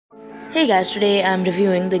Hey guys, today I'm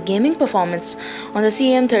reviewing the gaming performance on the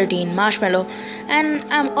CM13 Marshmallow and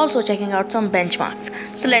I'm also checking out some benchmarks.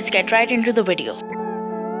 So let's get right into the video.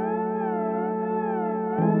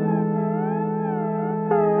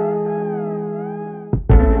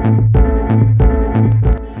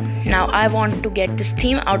 Now I want to get this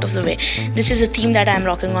theme out of the way. This is a theme that I'm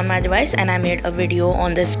rocking on my device and I made a video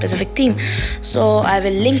on this specific theme. So I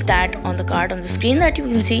will link that on the card on the screen that you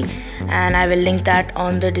can see, and I will link that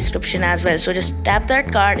on the description as well. So just tap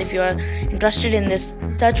that card if you are interested in this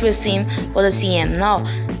TouchWiz theme for the CM. Now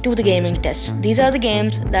to the gaming test. These are the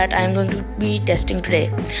games that I'm going to be testing today.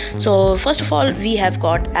 So first of all, we have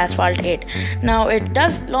got Asphalt 8. Now it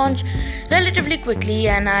does launch relatively quickly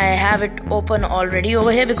and I have it open already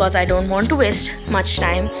over here because I don't want to waste much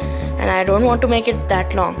time and I don't want to make it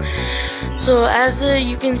that long. So as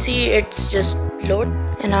you can see, it's just load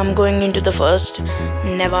and I'm going into the first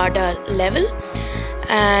Nevada level,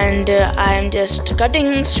 and I am just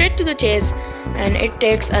cutting straight to the chase, and it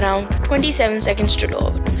takes around 27 seconds to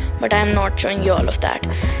load, but I am not showing you all of that.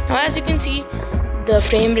 Now as you can see, the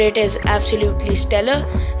frame rate is absolutely stellar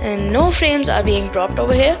and no frames are being dropped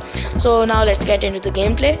over here. So now let's get into the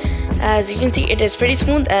gameplay. As you can see, it is pretty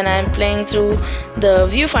smooth and I'm playing through the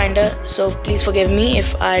viewfinder, so please forgive me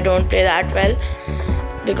if I don't play that well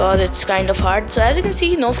because it's kind of hard. So as you can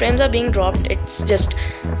see, no frames are being dropped. It's just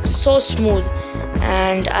so smooth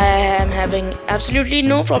and I am having absolutely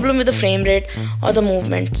no problem with the frame rate or the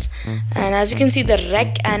movements. And as you can see, the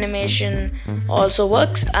wreck animation also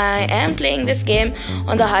works. I am playing this game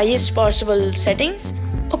on the highest possible settings.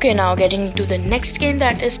 Okay, now getting to the next game,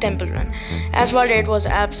 that is Temple Run. Asphalt 8 was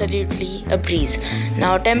absolutely a breeze.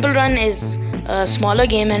 Now Temple Run is a smaller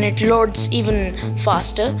game and it loads even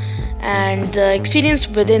faster, and the experience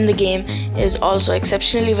within the game is also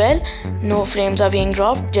exceptionally well. No frames are being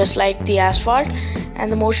dropped, just like the Asphalt, and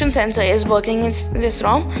the motion sensor is working in this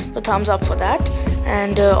ROM, so thumbs up for that.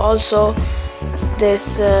 And also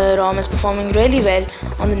this ROM is performing really well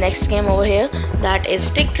on the next game over here, that is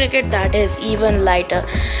Stick Cricket, that is even lighter.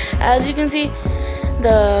 As you can see,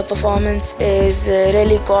 the performance is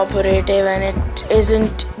really cooperative and it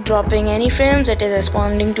isn't dropping any frames. It is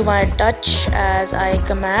responding to my touch as I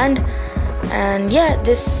command, and yeah,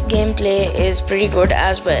 this gameplay is pretty good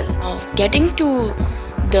as well. Now getting to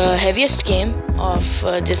the heaviest game of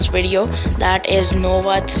this video, that is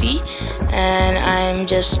Nova 3, and I'm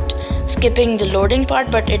just skipping the loading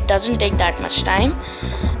part, but it doesn't take that much time.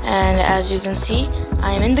 And as you can see,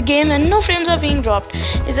 I am in the game and no frames are being dropped.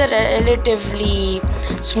 It's a relatively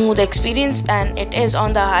smooth experience and it is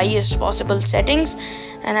on the highest possible settings.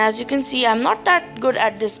 And as you can see, I'm not that good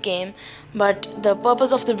at this game, but the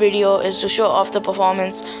purpose of the video is to show off the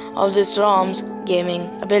performance of this ROM's gaming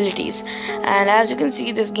abilities. And as you can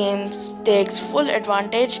see, this game takes full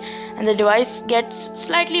advantage and the device gets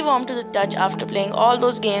slightly warm to the touch after playing all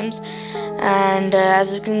those games. And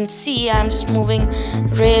as you can see, I'm just moving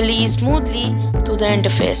really smoothly to the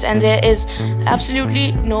interface and there is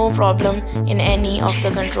absolutely no problem in any of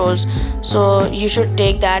the controls, so you should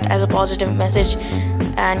take that as a positive message.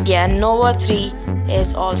 And yeah, Nova 3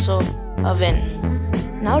 is also a win.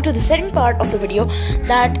 Now to the second part of the video,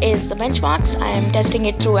 that is the benchmarks. I am testing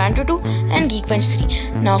it through Antutu and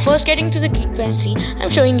Geekbench 3. Now first getting to the Geekbench 3,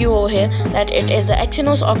 I'm showing you over here that it is the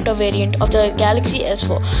Exynos Octa variant of the Galaxy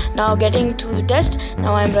S4. Now getting to the test,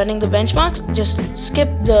 now I'm running the benchmarks, just skip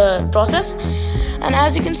the process. And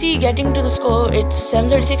as you can see, getting to the score, it's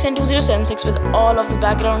 736 and 2076 with all of the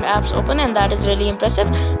background apps open, and that is really impressive.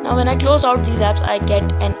 Now when I close out these apps, I get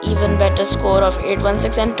an even better score of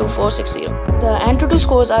 816 and 2460. The Antutu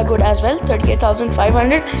scores are good as well,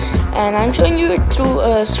 38,500, and I'm showing you it through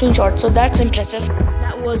a screenshot, so that's impressive.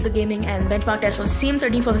 That was the gaming and benchmark test for the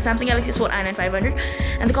CM13 for the Samsung Galaxy S4 i9500,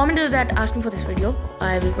 and the commenter that asked me for this video,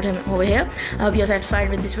 I will put him over here. I hope you're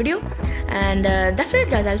satisfied with this video, and that's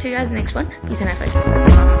it guys. I'll see you guys in the next one. Peace and high five.